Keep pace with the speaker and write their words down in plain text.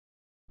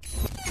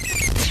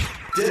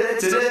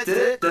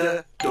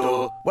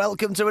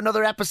Welcome to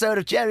another episode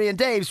of Jerry and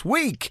Dave's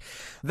Week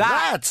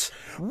That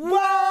Was.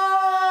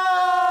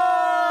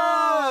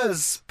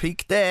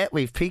 Peaked there.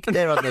 We've peaked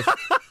there on this.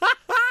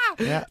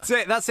 Yeah.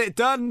 That's it.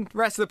 Done.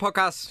 Rest of the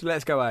podcast.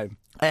 Let's go home.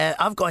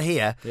 I've got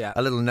here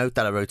a little note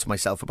that I wrote to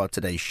myself about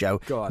today's show.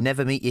 Go on.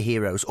 Never meet your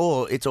heroes,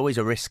 or it's always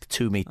a risk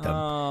to meet them.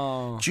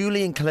 Oh.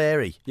 Julian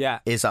Clary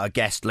is our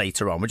guest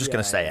later on. We're just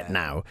going to say it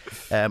now.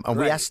 And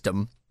we asked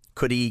him,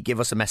 could he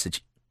give us a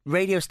message?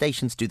 Radio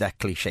stations do that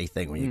cliche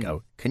thing where you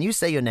go, can you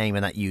say your name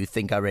and that you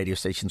think our radio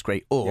station's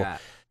great? Or,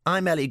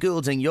 I'm Ellie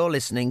Goulding, you're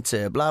listening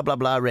to blah, blah,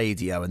 blah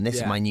radio, and this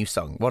is my new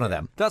song. One of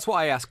them. That's what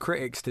I ask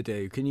critics to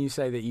do. Can you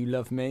say that you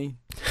love me?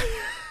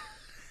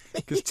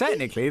 Because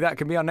technically that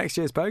can be on next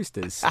year's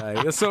posters, so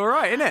that's all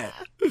right, isn't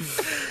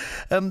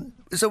it?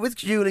 So with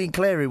Julian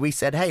Clary, we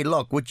said, hey,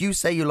 look, would you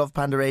say you love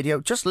Panda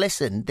Radio? Just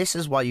listen. This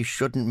is why you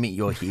shouldn't meet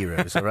your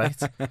heroes, all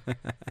right?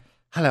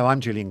 Hello,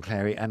 I'm Julian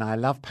Clary, and I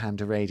love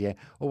Panda Radio.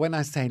 Or when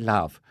I say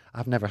love,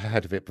 I've never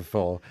heard of it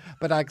before,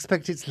 but I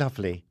expect it's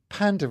lovely.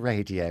 Panda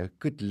Radio,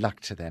 good luck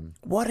to them.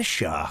 What a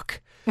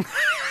shark.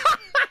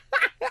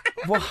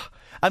 What?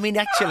 I mean,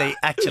 actually,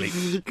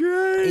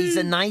 he's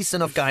a nice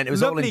enough guy, and it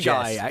was Lovely all in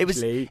jest. guy, It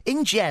was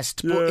in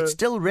jest, but it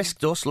still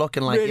risked us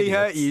looking like really idiots.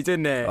 hurt you,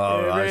 didn't it?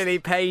 Oh, it really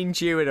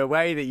pained you in a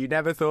way that you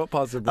never thought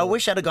possible. I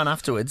wish I'd have gone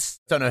afterwards.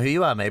 Don't know who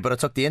you are, mate, but I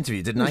took the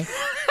interview, didn't I?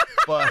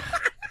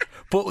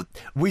 But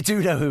we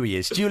do know who he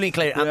is. Julian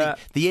Clary. And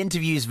the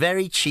interview is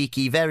very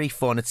cheeky, very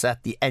fun. It's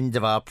at the end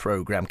of our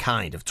programme,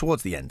 kind of,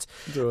 towards the end.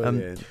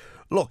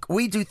 Look,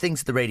 we do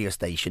things at the radio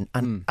station,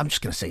 and I'm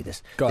just going to say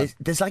this.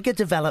 There's like a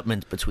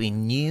development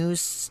between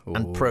news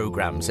and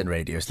programmes in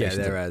radio stations.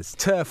 Yeah, there is.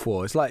 Turf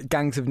war. It's like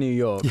Gangs of New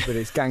York, but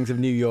it's Gangs of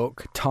New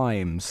York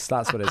Times.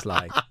 That's what it's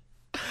like.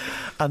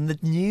 And the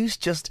news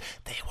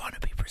they want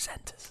to be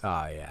presenters.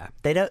 Oh, yeah.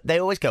 They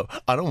always go,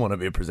 I don't want to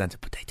be a presenter,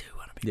 but they do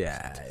want to be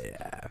presenters.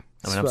 Yeah.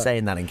 I mean, I'm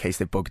saying that in case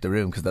they bugged the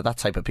room, because they're that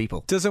type of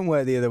people. Doesn't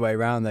work the other way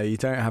around, though. You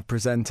don't have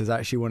presenters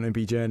actually want to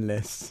be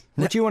journalists.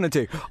 What do you want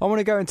to do? I want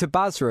to go into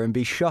Basra and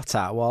be shot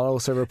at while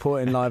also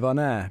reporting live on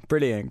air.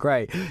 Brilliant,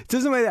 great.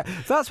 Doesn't work.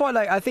 That's why,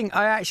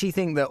 I actually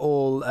think that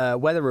all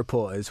weather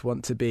reporters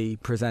want to be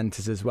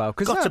presenters as well.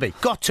 Got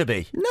to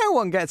be. No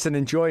one gets an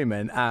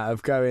enjoyment out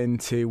of going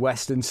to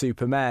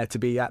Weston-super-Mare to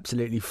be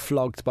absolutely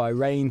flogged by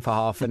rain for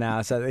half an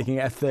hour so they can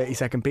get a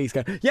 30-second piece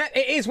going, yeah,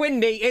 it is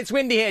windy. It's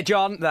windy here,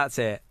 John. That's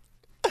it.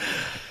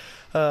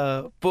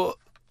 But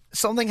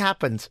something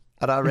happened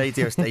at our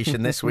radio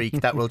station this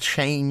week that will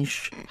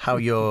change how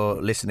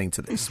you're listening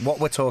to this. What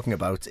we're talking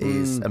about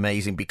is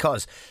amazing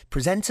because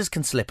presenters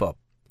can slip up.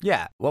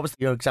 Yeah. What was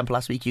your example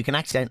last week? You can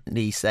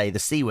accidentally say the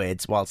C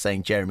words while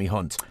saying Jeremy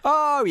Hunt.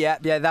 Oh, yeah,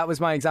 that was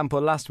my example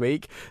last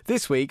week.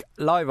 This week,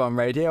 live on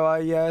radio,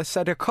 I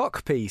said a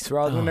cock piece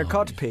rather than a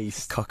cod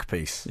piece. Cock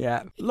piece.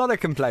 Yeah, a lot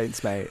of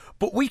complaints, mate.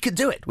 But we could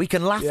do it. We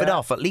can laugh it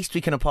off. At least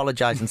we can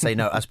apologise and say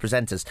no as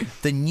presenters.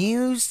 The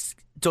news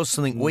does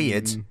something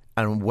weird,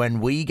 and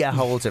when we get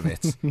hold of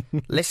it,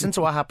 listen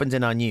to what happened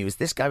in our news.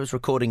 This guy was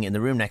recording in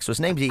the room next to us,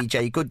 named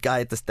EJ, good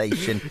guy at the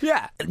station.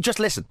 Yeah. Just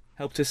listen.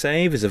 Help to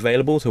Save is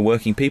available to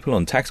working people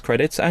on tax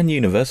credits and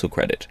universal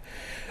credit.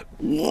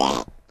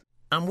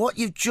 And what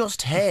you've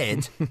just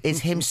heard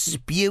is him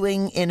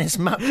spewing in his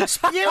mouth.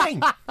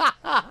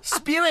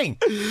 Spewing!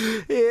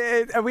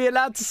 Yeah, are we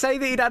allowed to say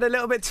that he'd had a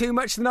little bit too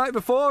much the night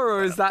before,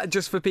 or is that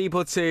just for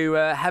people to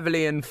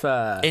heavily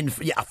infer?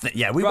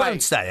 We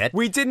won't say it.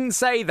 We didn't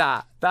say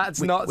that.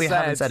 That's not said. We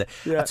haven't said it.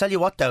 Yeah. I'll tell you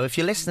what, though, if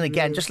you listen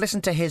again, just listen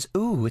to his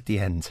ooh at the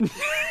end.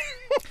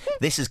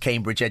 This is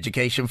Cambridge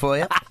education for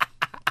you.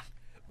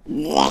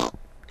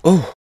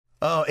 Oh,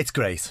 it's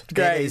great.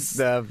 Great. It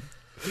is,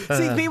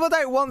 See, people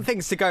don't want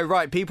things to go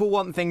right. People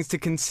want things to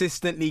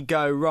consistently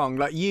go wrong.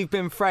 Like, you've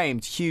been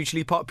framed,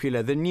 hugely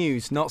popular. The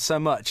news, not so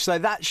much. So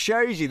that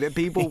shows you that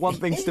people want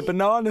things to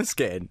banana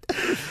skin.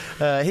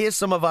 Here's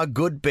some of our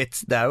good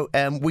bits, though.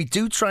 We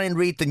do try and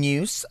read the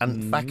news,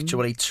 and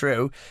factually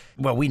true.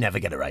 Well, we never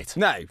get it right.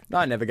 No,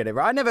 I never get it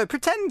right. I never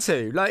pretend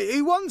to. Like,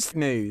 who wants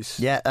news?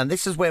 Yeah, and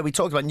this is where we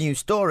talked about news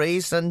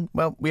stories, and,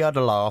 well, we had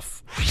a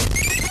laugh.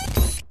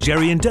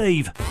 Jerry and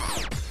Dave.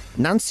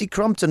 Nancy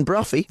Crompton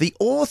Brophy, the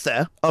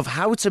author of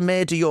How to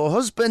Murder Your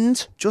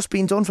Husband, just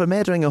been done for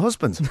murdering a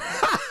husband.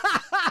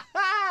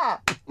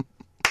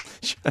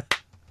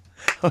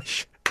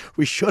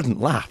 We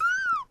shouldn't laugh.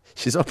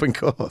 She's up in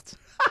court.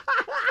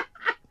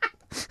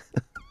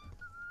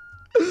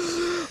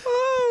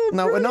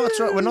 No, we're not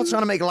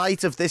trying to make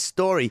light of this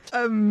story.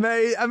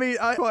 Amazing. I mean,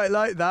 I quite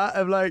like that.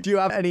 I'm like, do you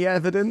have any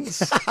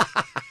evidence?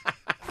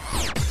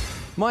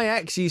 My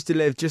ex used to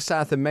live just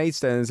south of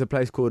Maidstone. There's a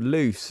place called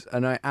Luce,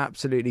 and I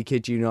absolutely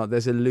kid you not,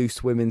 there's a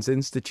Luce Women's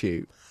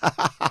Institute.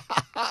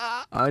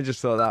 I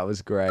just thought that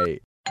was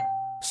great.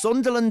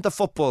 Sunderland, the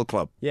football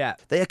club. Yeah.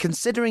 They are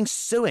considering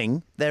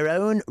suing their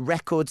own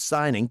record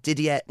signing,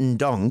 Didier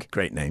Ndong.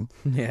 Great name.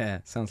 Yeah,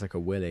 sounds like a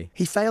willy.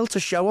 He failed to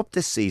show up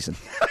this season.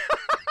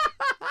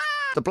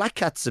 The Black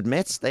Cats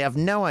admit they have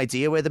no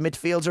idea where the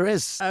midfielder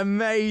is.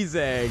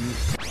 Amazing.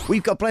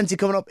 We've got plenty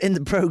coming up in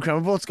the programme.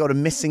 We've also got a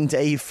missing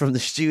Dave from the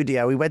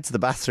studio. We went to the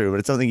bathroom, but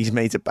I don't think he's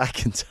made it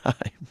back in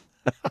time.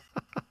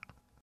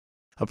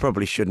 I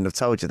probably shouldn't have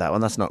told you that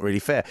one. That's not really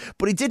fair.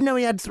 But he did know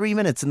he had 3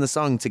 minutes in the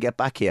song to get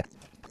back here.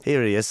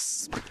 Here he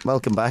is.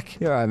 Welcome back.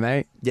 You're all right,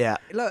 mate. Yeah.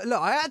 Look,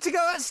 I had to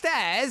go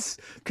upstairs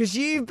because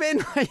you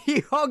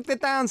hogged the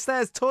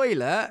downstairs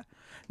toilet.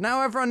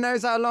 Now everyone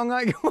knows how long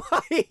why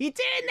are you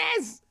doing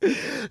this?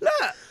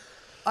 Look,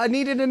 I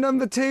needed a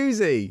number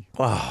twosie.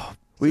 Wow.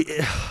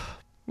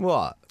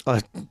 What?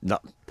 No.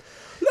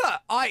 Look,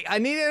 I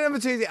needed a number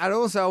twosie, and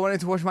also I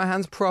wanted to wash my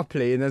hands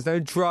properly, and there's no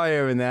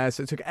dryer in there,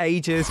 so it took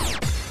ages.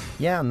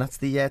 Yeah, and that's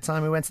the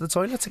time we went to the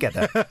toilet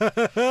together.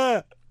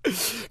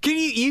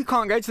 You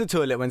can't go to the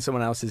toilet when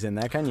someone else is in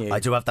there, can you?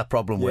 I do have that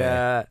problem where...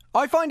 Yeah.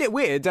 I find it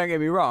weird, don't get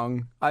me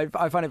wrong. I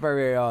find it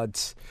very, very odd.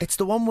 It's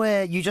the one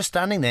where you're just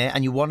standing there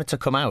and you want it to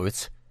come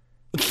out.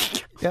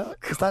 Yeah,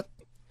 is that...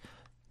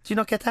 Do you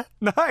not get that?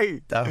 No.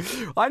 No.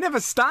 I never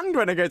stand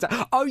when I go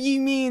to... Oh, you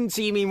mean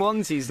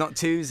onesies, not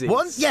twosies?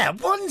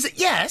 Onesie,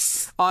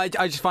 yes. I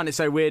just find it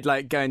so weird,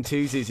 like, going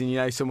twosies and you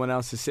know someone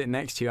else is sitting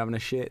next to you having a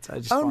shit.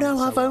 Oh, no,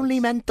 I've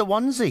only meant the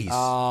onesies.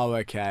 Oh,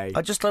 okay.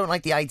 I just don't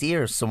like the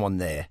idea of someone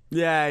there.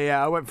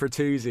 Yeah, I went for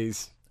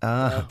twosies.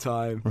 That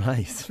time. Right.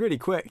 It's really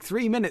quick.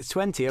 3 minutes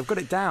 20. I've got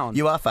it down.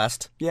 You are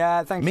fast.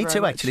 Yeah, thanks. Me very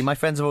too, much. actually. My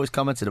friends have always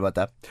commented about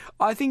that.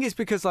 I think it's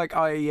because like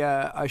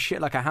I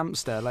shit like a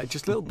hamster, like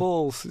just little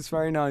balls. It's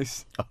very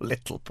nice. Oh,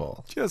 little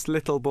ball. Just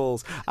little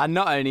balls, and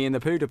not only in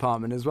the poo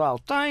department as well.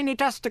 Tiny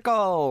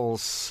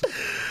testicles.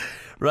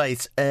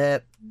 Right.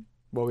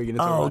 What are we going to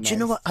talk about do you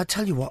know what? I'll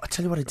tell you what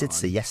I did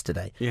see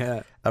yesterday.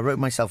 Yeah. I wrote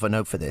myself a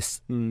note for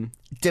this.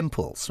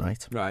 Dimples,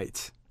 right?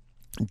 Right.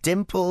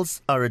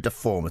 Dimples are a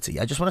deformity.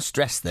 I just want to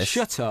stress this.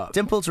 Shut up.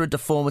 Dimples are a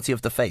deformity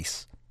of the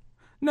face.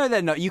 No,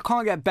 they're not. You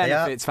can't get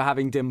benefits for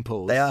having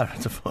dimples. They are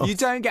a deformity. You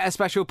don't get a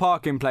special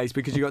parking place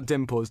because you got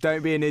dimples.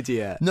 Don't be an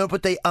idiot. No,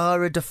 but they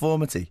are a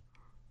deformity.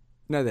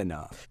 No, they're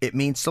not. It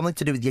means something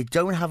to do with you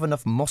don't have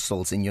enough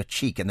muscles in your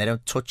cheek and they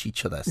don't touch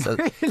each other. So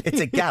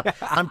it's a gap.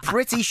 I'm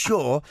pretty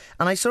sure,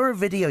 and I saw a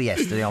video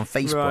yesterday on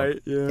Facebook.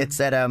 Right, yeah. It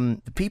said,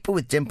 the people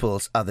with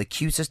dimples are the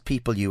cutest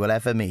people you will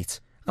ever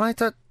meet. And I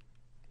thought,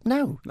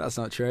 no. That's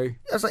not true.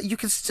 I was like, you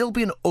can still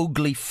be an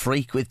ugly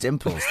freak with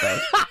dimples, though.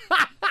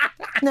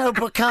 No,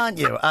 but can't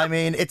you? I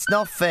mean, it's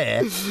not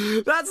fair.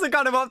 That's the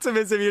kind of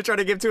optimism you're trying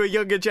to give to a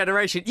younger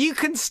generation. You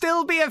can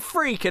still be a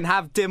freak and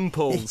have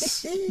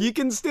dimples. You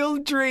can still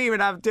dream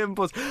and have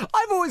dimples.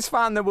 I've always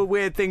found there were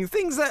weird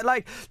things that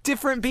like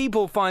different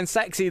people find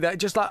sexy that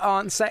just like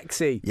aren't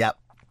sexy. Yep.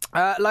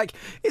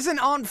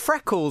 Aren't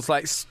freckles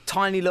like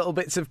tiny little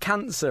bits of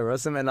cancer or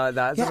something like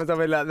that? Yeah.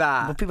 Something like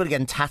that. Well, people are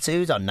getting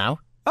tattooed on now.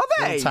 Are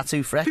they? Little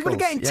tattoo freckles. People are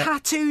getting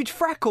tattooed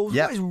freckles.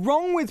 Yep. What is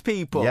wrong with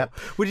people? Yep.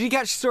 Well, did you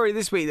catch the story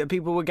this week that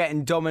people were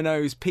getting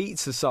Domino's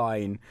pizza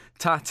sign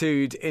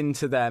tattooed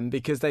into them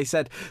because they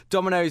said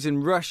Domino's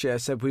in Russia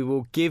said we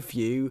will give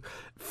you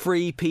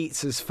free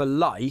pizzas for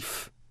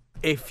life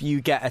if you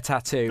get a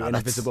tattoo in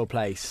a visible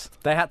place.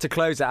 They had to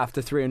close it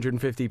after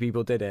 350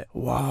 people did it.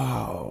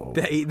 Wow.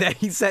 They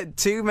said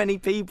too many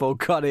people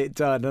got it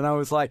done. And I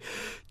was like,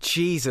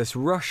 Jesus,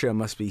 Russia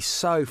must be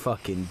so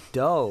fucking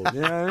dull.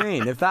 You know what I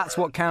mean? If that's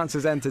what counts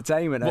as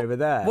entertainment over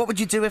there. What would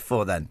you do it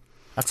for then?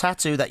 A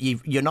tattoo that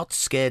you're not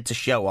scared to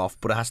show off,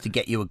 but it has to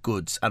get you a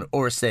goods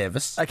or a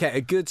service. Okay,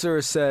 a goods or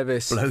a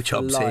service.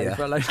 Blowjobs here.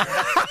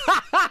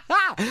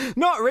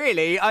 Not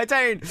really. I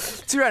don't.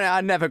 To be honest,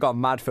 I never got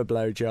mad for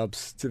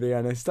blowjobs, to be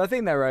honest. I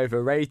think they're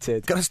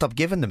overrated. Got to stop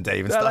giving them,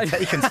 Dave, and start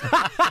taking some.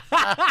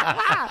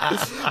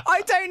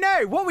 I don't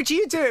know. What would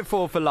you do it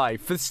for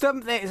life? For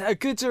something, a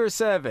goods or a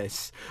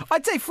service?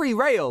 I'd say free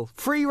rail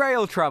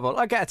travel.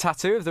 I'd get a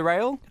tattoo of the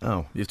rail.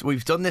 Oh,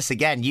 we've done this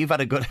again. You're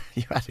going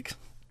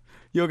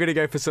to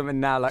go for something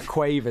now like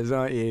Quavers,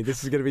 aren't you?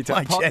 This is going to be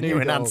My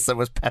genuine answer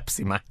was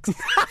Pepsi Max.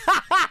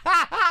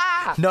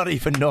 Not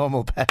even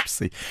normal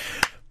Pepsi.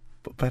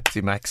 But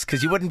Pepsi Max,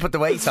 because you wouldn't put the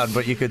weight on,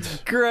 but you could.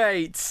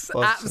 Great.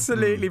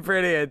 Absolutely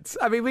brilliant.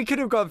 I mean, we could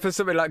have gone for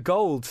something like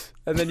gold,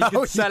 and then you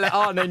could sell it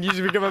on and you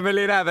just become a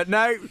millionaire. But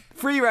no,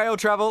 free rail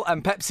travel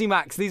and Pepsi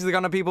Max. These are the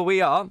kind of people we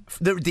are.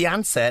 The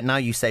answer, now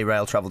you say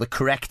rail travel, the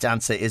correct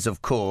answer is,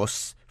 of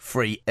course,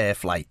 free air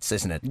flights,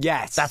 isn't it?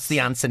 Yes. That's the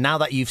answer. Now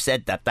that you've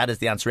said that, that is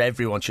the answer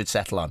everyone should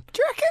settle on.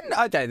 Do you reckon?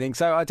 I don't think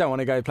so. I don't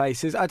want to go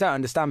places. I don't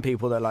understand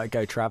people that like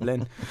go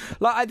travelling.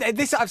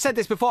 I've said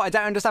this before. I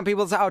don't understand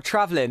people that are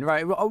travelling.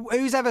 Right?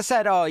 Who's ever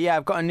said, "Oh yeah,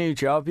 I've got a new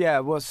job.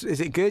 Yeah, is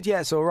it good?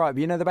 Yeah, it's all right."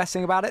 But you know the best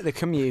thing about it, the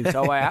commute.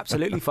 Oh, I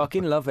absolutely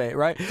fucking love it.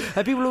 Right?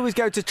 And people always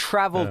go to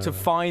travel to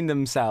find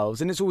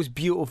themselves, and it's always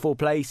beautiful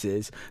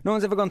places. No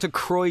one's ever gone to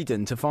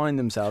Croydon to find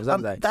themselves,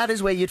 have they? That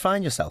is where you'd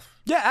find yourself.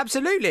 Yeah,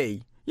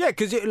 absolutely. Yeah,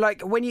 because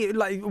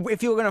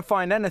if you're going to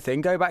find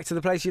anything, go back to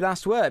the place you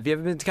last were. Have you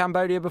ever been to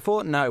Cambodia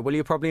before? No. Well,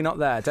 you're probably not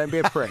there. Don't be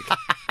a prick.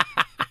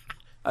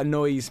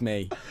 Annoys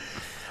me.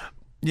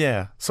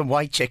 Yeah, some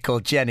white chick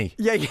called Jenny.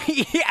 Yeah.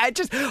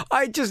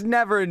 I just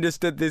never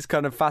understood this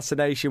kind of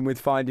fascination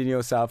with finding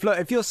yourself. Look,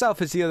 if yourself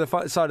is the other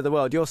side of the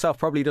world, yourself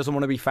probably doesn't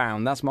want to be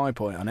found. That's my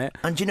point on it.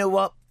 And you know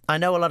what? I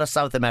know a lot of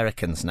South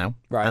Americans now,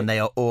 Right. and they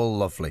are all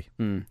lovely.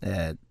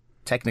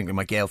 Technically,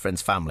 my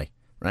girlfriend's family,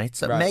 right?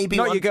 So Right. maybe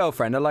Not your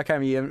girlfriend. I like how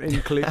you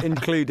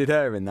included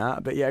her in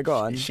that, but yeah, go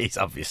on. She's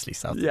obviously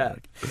South Yeah.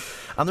 American.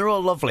 And they're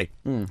all lovely.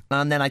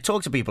 And then I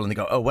talk to people and they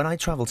go, oh, when I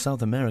travelled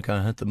South America,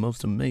 I had the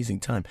most amazing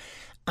time.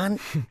 And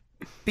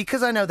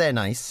because I know they're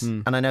nice,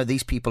 and I know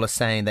these people are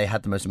saying they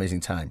had the most amazing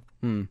time,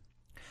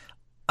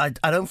 I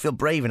don't feel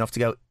brave enough to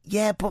go,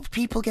 yeah, but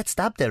people get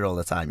stabbed there all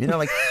the time. You know,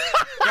 like...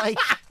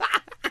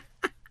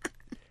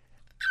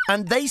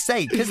 And they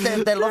say, because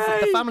they're lovely,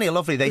 the family are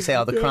lovely, they say,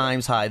 oh, the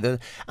crime's high.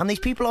 And these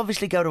people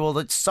obviously go to all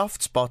the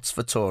soft spots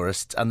for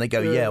tourists, and they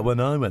go, yeah, when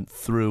I went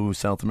through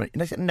South America.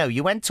 And I said, no,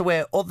 you went to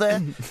where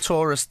other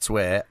tourists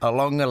were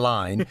along a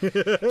line.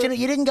 Do you know,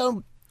 you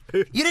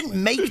didn't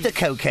make the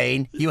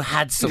cocaine, you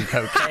had some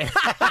cocaine.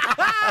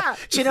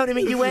 Do you know what I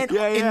mean? You weren't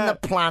in the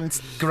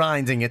plant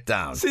grinding it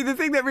down. See, the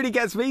thing that really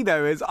gets me,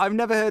 though, is I've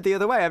never heard the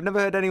other way. I've never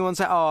heard anyone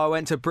say, oh, I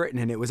went to Britain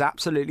and it was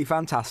absolutely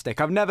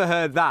fantastic. I've never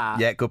heard that.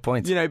 Yeah, good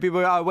point. You know,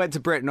 people go, oh, I went to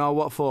Britain. Oh,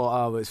 what for?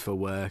 Oh, it was for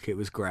work. It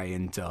was grey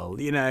and dull.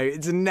 You know,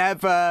 it's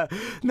never...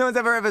 No one's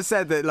ever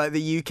said that, like,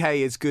 the UK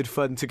is good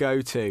fun to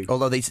go to.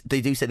 Although they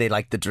do say they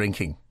like the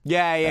drinking.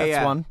 Yeah.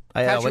 That's one.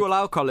 Casual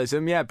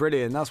alcoholism, yeah,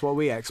 brilliant. That's what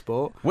we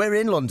export. We're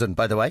in London,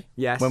 by the way.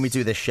 Yes. When we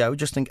do this show,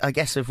 I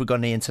guess if we've got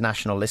any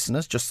international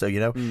listeners, just so you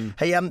know.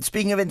 Hey,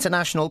 speaking of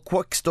international,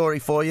 quick story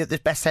for you. The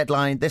best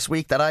headline this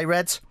week that I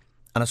read,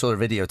 and I saw a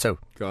video too.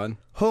 Go on.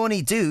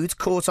 Horny dude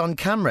caught on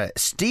camera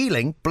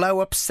stealing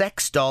blow-up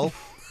sex doll.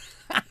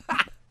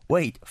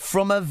 Wait,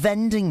 from a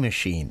vending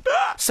machine.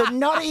 So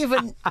not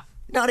even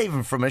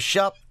from a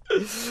shop.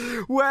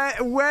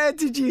 Where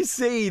did you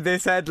see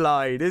this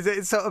headline? Is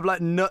it sort of like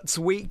Nuts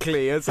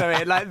Weekly or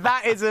something? Like,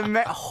 that is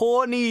a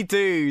horny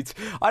dude.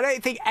 I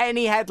don't think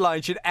any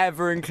headline should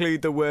ever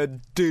include the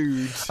word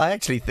dude. I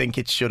actually think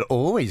it should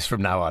always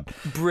from now on.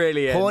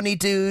 Brilliant. Horny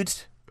dude,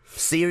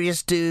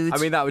 serious dude. I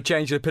mean, that would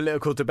change the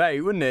political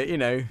debate, wouldn't it? You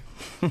know,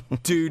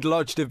 dude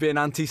lodged of being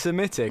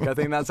anti-Semitic. I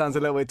think that sounds a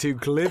little bit too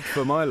glib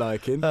for my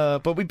liking.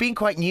 But we've been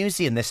quite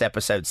newsy in this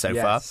episode so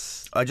far.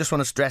 I just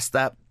want to stress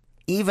that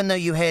even though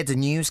you heard a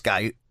news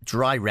guy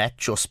dry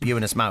retch or spew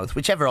in his mouth,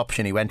 whichever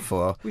option he went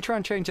for, we try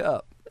and change it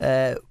up.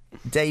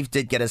 Dave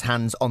did get his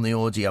hands on the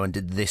audio and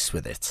did this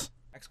with it.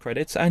 Tax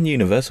credits and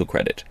universal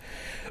credit.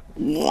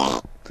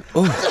 Old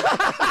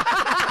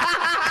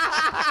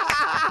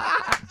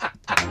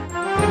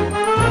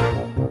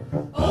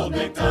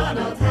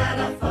MacDonald had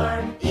a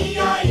farm,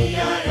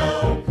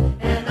 E-I-E-I-O,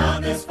 and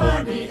on this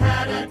farm he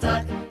had a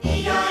duck,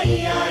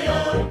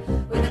 E-I-E-I-O,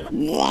 with a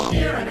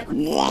here and a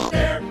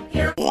there,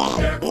 here,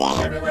 there,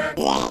 everywhere.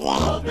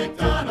 Old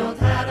MacDonald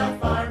had a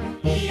farm,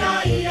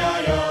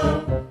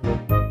 E-I-E-I-O.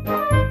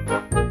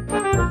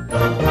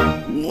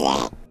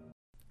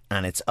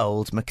 And it's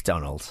Old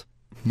MacDonald.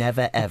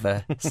 Never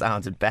ever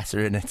sounded better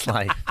in its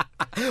life.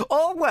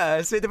 Or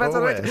worse. It depends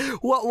on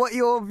what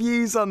your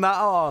views on that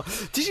are.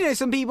 Did you know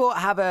some people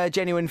have a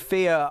genuine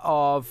fear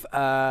of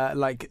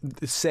like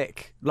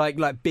sick,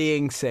 like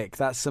being sick?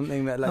 That's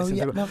something that some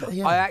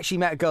people. I actually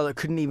met a girl that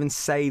couldn't even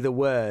say the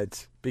word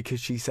because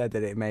she said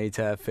that it made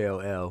her feel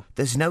ill.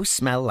 There's no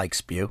smell like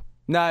spew.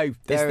 No,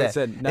 there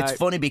isn't. No. It's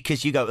funny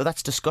because you go, oh,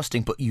 that's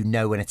disgusting, but you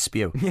know when it's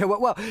spew. Yeah,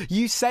 well,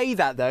 you say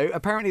that though.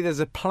 Apparently, there's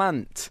a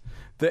plant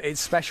that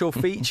its special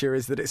feature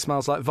is that it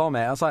smells like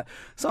vomit. I was like,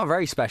 it's not a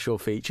very special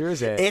feature,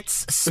 is it?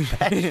 It's a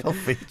special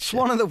feature. It's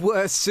one of the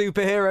worst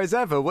superheroes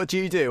ever. What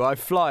do? I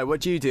fly. What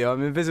do?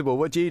 I'm invisible.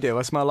 What do?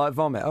 I smell like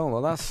vomit. Oh,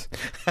 well, that's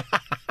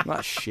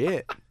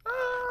shit.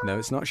 No,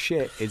 it's not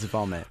shit. It's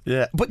vomit.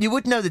 Yeah, but you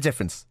would know the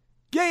difference.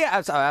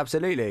 Yeah,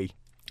 absolutely.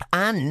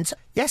 And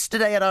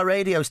yesterday at our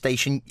radio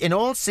station, in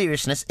all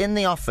seriousness, in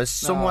the office,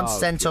 someone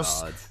sent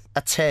us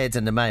a turd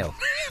in the mail.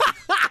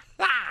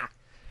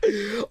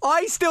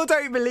 I still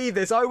don't believe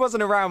this. I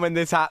wasn't around when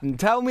this happened.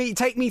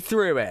 Take me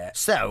through it.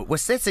 So, we're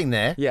sitting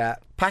there. Yeah.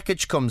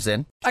 Package comes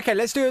in. Okay,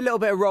 let's do a little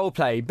bit of role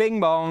play. Bing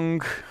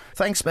bong.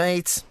 Thanks,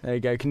 mate. There you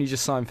go. Can you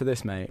just sign for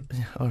this, mate?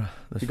 Oh,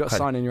 You've got to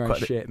sign in your own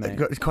shit, mate.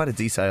 It's quite a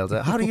detailed...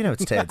 how do you know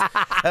it's turd?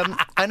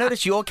 I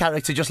notice your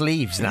character just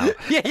leaves now.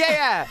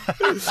 Yeah.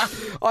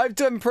 I've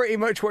done pretty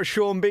much what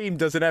Sean Bean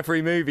does in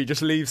every movie,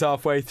 just leaves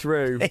halfway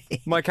through.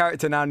 My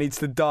character now needs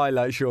to die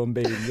like Sean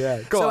Bean.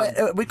 Yeah, go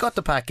on. We got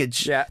the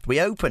package. Yeah.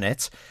 We open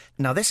it.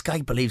 Now, this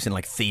guy believes in,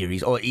 like,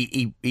 theories, or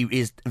he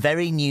is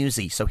very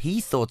newsy, so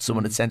he thought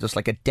someone had sent us,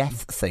 like, a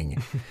death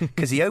thing.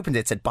 Because he opened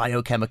it, said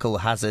biochemical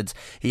hazard.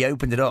 He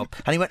opened it up,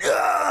 and he went,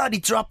 ah, and he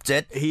dropped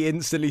it. He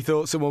instantly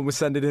thought someone was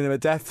sending him a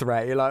death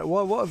threat. You're like,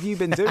 well, what have you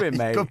been doing,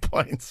 mate? Good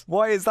point.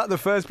 Why is that the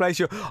first place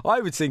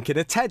I would think in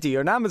a teddy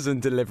or an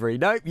Amazon delivery.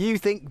 Nope, you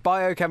think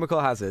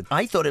biochemical hazard.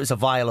 I thought it was a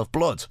vial of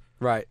blood.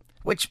 Right.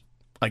 Which,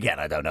 again,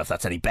 I don't know if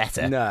that's any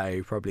better.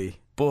 No, probably.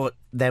 But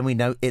then we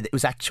know it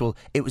was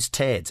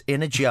turd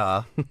in a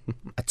jar,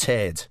 a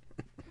turd.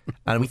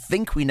 And we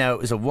think we know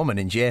it was a woman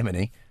in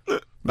Germany,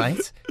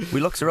 right? We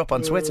looked her up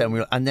on Twitter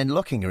and then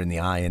looking her in the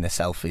eye in a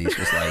selfie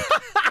was like...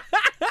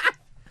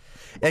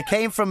 It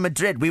came from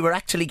Madrid. We were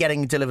actually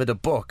getting delivered a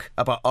book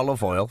about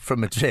olive oil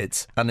from Madrid,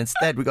 and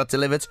instead we got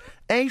delivered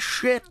a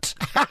shit.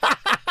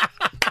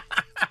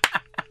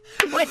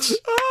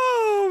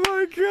 Oh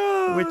my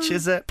God. Which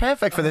is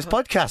perfect for this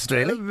podcast,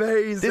 really.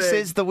 Amazing. This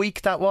is the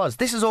week that was.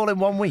 This is all in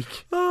 1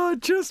 week. Oh,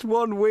 just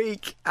 1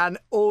 week. And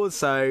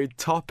also,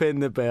 topping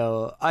the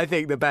bill, I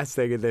think the best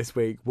thing of this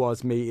week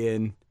was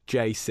meeting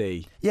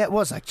JC. Yeah, it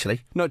was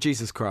actually. Not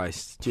Jesus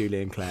Christ,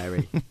 Julian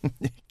Clary.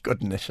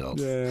 Good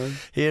initials. Yeah.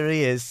 Here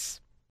he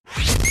is.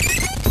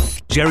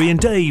 Jerry and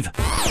Dave.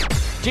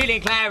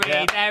 Julian Clary,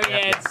 there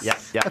he is.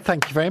 Yeah.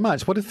 Thank you very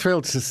much. What a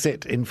thrill to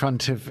sit in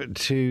front of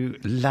two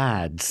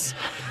lads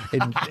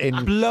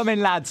in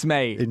Bloomin' lads,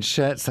 mate. in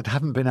shirts that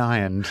haven't been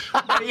ironed.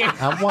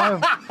 And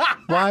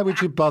why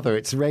would you bother?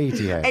 It's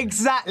radio.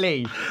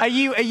 Exactly. Are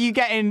you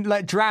getting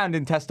like drowned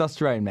in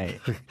testosterone, mate?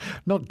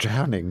 Not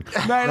drowning.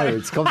 No.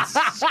 It's gone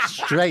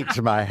straight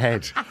to my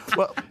head.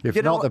 Well, if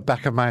you know not what? the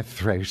back of my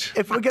throat.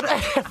 If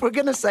we're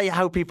gonna say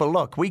how people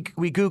look, we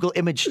Google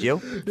imaged you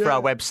for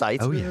our website.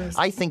 Oh, yes.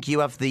 I think you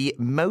have the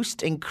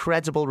most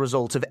incredible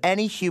result of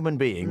any human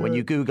being when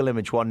you Google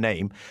image one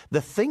name.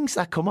 The things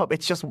that come up,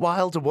 it's just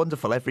wild and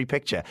wonderful every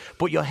picture.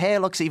 But your hair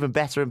looks even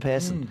better in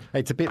person.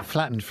 It's a bit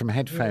flattened from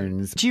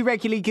headphones. Do you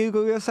regularly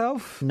Google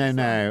yourself? No, I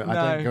No.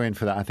 don't go in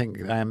for that. I think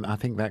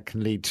that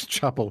can lead to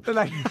trouble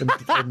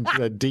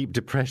and deep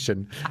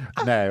depression.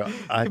 No,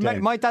 I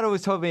don't. My dad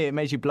always told me it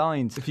makes you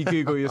blind if you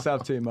Google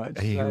yourself too much.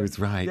 He So- was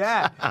right.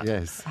 Yeah.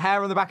 Yes.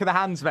 Hair on the back of the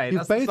hands, mate. You've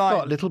That's the both sign.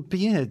 got little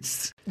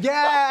beards.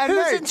 Yeah,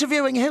 Who's no.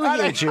 interviewing who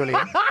here,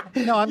 Julian?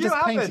 No, I'm You just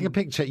painting haven't. a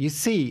picture. You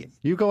see,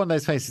 you go on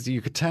those faces,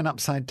 you could turn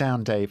upside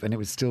down, Dave, and it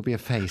would still be a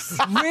face.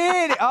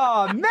 Really?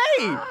 Oh,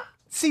 mate.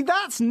 See,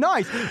 that's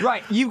nice.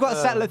 Right, you've got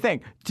to settle a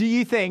thing. Do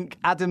you think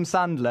Adam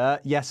Sandler,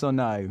 yes or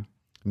no?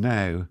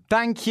 No.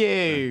 Thank you.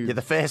 You're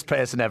the first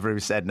person ever who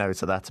said no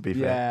to that, to be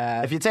fair.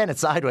 Yeah. If you turn it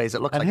sideways,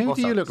 it looks And like who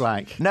do you buttocks. look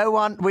like? No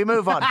one. We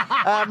move on.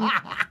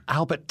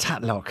 Albert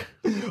Tatlock.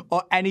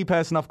 Or any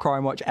person off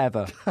Crime Watch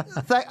ever.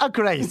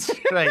 Great.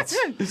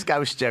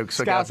 Scouse jokes.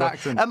 for Scouse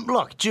God's sake. accent.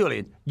 Look,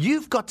 Julian,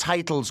 you've got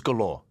titles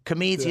galore.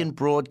 Comedian,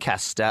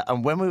 broadcaster,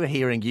 and when we were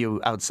hearing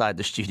you outside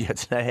the studio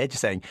today, I heard you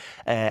saying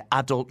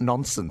adult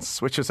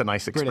nonsense, which was a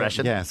nice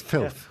expression. Yes,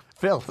 filth.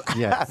 Filth.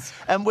 Yes.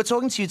 And we're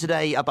talking to you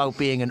today about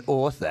being an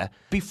author.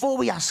 Before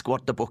we ask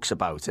what the book's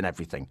about and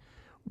everything,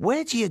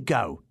 where do you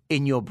go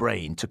in your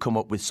brain to come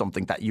up with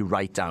something that you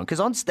write down? Because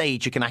on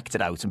stage you can act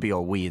it out and be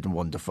all weird and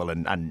wonderful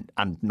and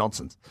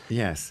nonsense.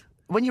 Yes.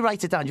 When you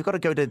write it down, you've got to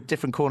go to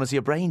different corners of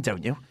your brain,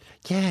 don't you?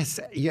 Yes,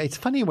 yeah, it's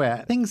funny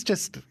where things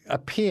just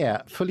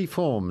appear fully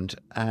formed.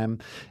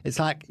 It's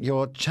like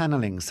you're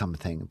channeling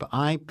something. But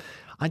I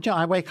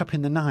wake up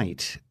in the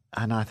night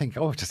and I think,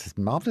 oh, just this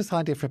marvellous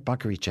idea for a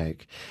buggery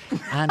joke.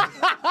 And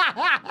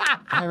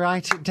I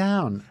write it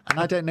down. And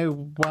I don't know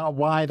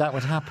why that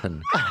would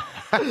happen.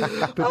 But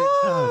it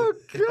does.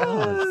 It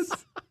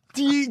does.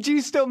 Do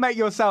you still make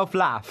yourself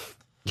laugh?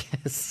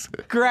 Yes.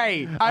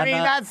 Great. I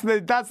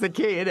mean, that's the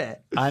key, isn't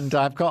it? And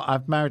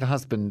I've married a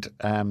husband,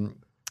 and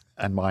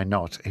why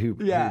not? Who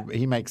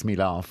he makes me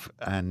laugh,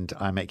 and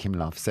I make him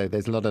laugh. So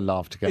there's a lot of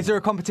laughter going. Is there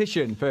a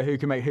competition for who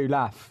can make who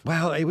laugh?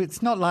 Well,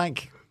 it's not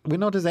like we're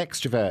not as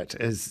extrovert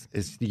as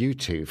you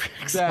two, for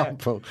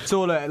example. It's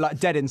all like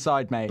dead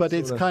inside, mate. But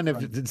it's all kind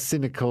of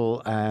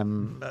cynical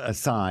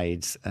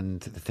asides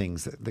and the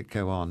things that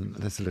go on.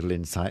 There's a little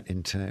insight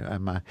into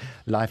my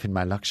life in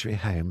my luxury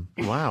home.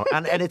 Wow.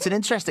 And it's an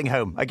interesting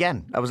home.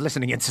 Again, I was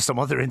listening into some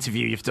other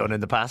interview you've done in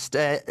the past,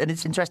 and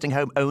it's an interesting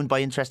home owned by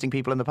interesting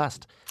people in the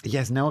past.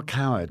 Yes, Noel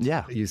Coward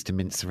used to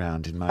mince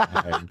around in my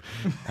home.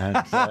 And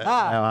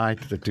now I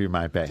do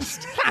my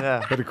best.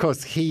 Yeah. But of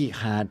course, he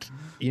had,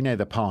 you know,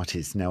 the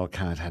parties Noel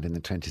Coward had in the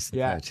 20s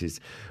and 30s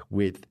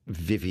with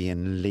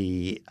Vivian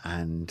Leigh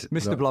and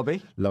Mr.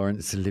 Blobby.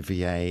 Laurence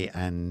Olivier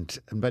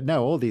but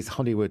no, all these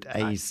Hollywood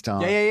A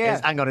stars.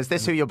 Hang on, is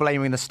this who you're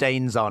blaming the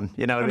stains on?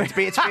 You know,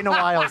 it's been a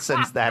while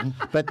since then.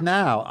 But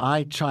now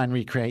I try and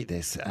recreate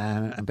this,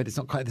 but it's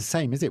not quite the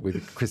same, is it,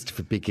 with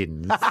Christopher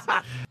Biggins?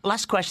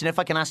 Last question, if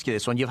I can ask you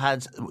this one. You've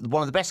had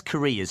one of the best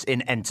careers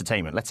in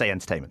entertainment. Let's say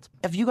entertainment.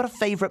 Have you got a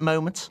favourite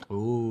moment?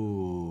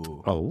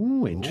 Ooh.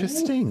 Oh,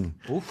 interesting.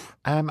 Oof.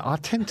 I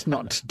tend to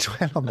not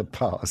dwell on the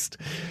past.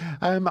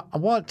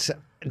 What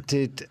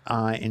did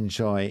I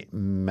enjoy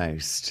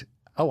most?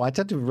 Oh, I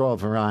did a Royal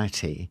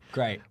Variety.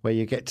 Great. Where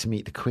you get to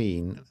meet the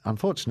Queen.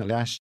 Unfortunately,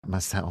 I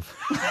myself.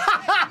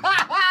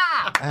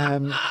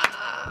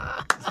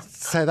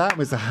 So that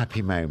was a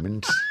happy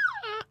moment.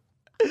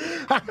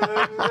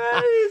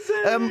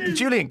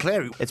 Julian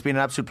Clary, it's been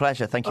an absolute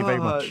pleasure. Thank you very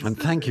much. And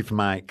thank you for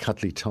my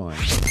cuddly toy.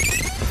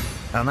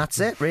 And that's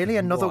it, really.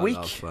 Another What a week.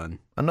 lot of fun.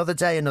 Another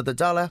day, another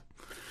dollar.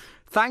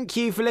 Thank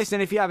you for listening.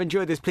 If you have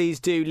enjoyed this, please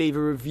do leave a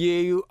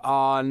review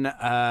on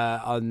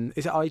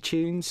is it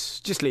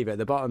iTunes? Just leave it at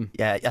the bottom.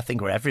 Yeah, I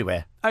think we're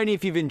everywhere. Only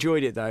if you've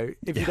enjoyed it, though.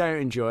 If you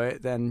don't enjoy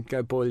it, then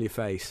go boil your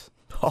face.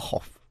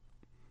 Oh.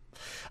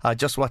 I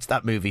just watched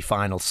that movie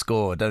Final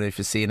Score. Don't know if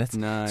you've seen it.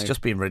 No. It's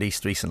just been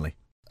released recently.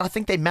 I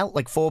think they melt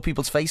like 4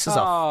 people's faces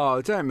off.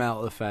 Oh, don't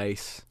melt the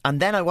face. And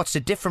then I watched a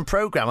different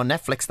programme on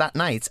Netflix that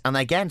night, and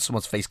again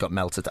someone's face got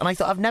melted. And I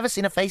thought, I've never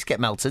seen a face get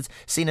melted,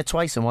 seen it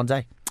twice in one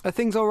day. Are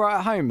things all right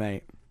at home,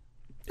 mate?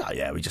 Oh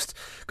yeah, we just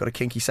got a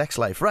kinky sex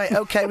life. Right,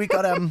 okay, we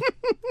got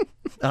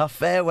our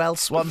farewell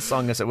swan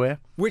song, as it were.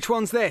 Which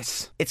one's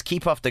this? It's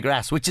Keep Off the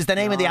Grass, which is the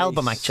name of the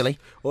album, actually.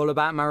 All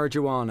about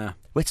marijuana.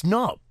 Well, it's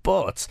not,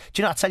 but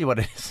do you know, I'll tell you what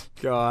it is.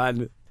 Go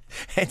on.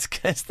 It's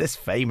because this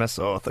famous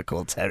author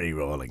called Terry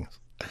Rawlings,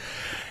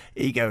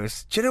 he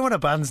goes, do you know what a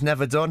band's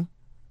never done?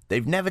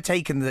 They've never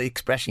taken the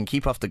expression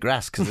keep off the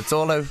grass because it's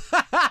all over.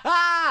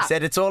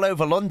 Said it's all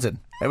over London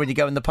when you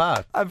go in the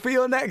park. And for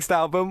your next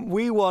album,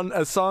 we want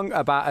a song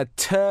about a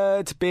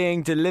turd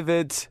being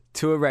delivered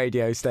to a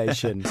radio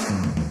station.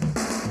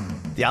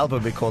 The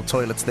album will be called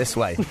Toilets This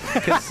Way.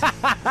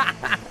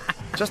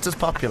 Just as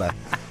popular.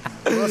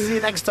 We'll see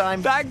you next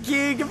time. Thank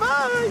you.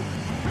 Goodbye.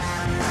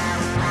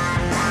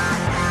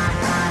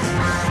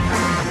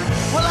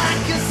 Well, I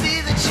can see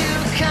that you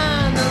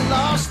kinda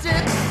lost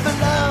it. The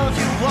love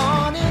you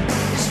wanted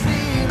is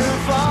feeling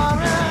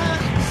for a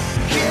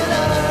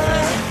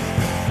killer.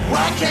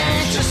 Why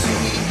can't you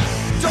see?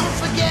 Don't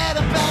forget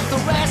about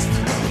the rest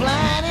of the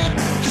planet.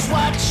 'Cause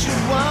what you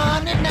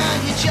wanted now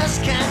you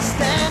just can't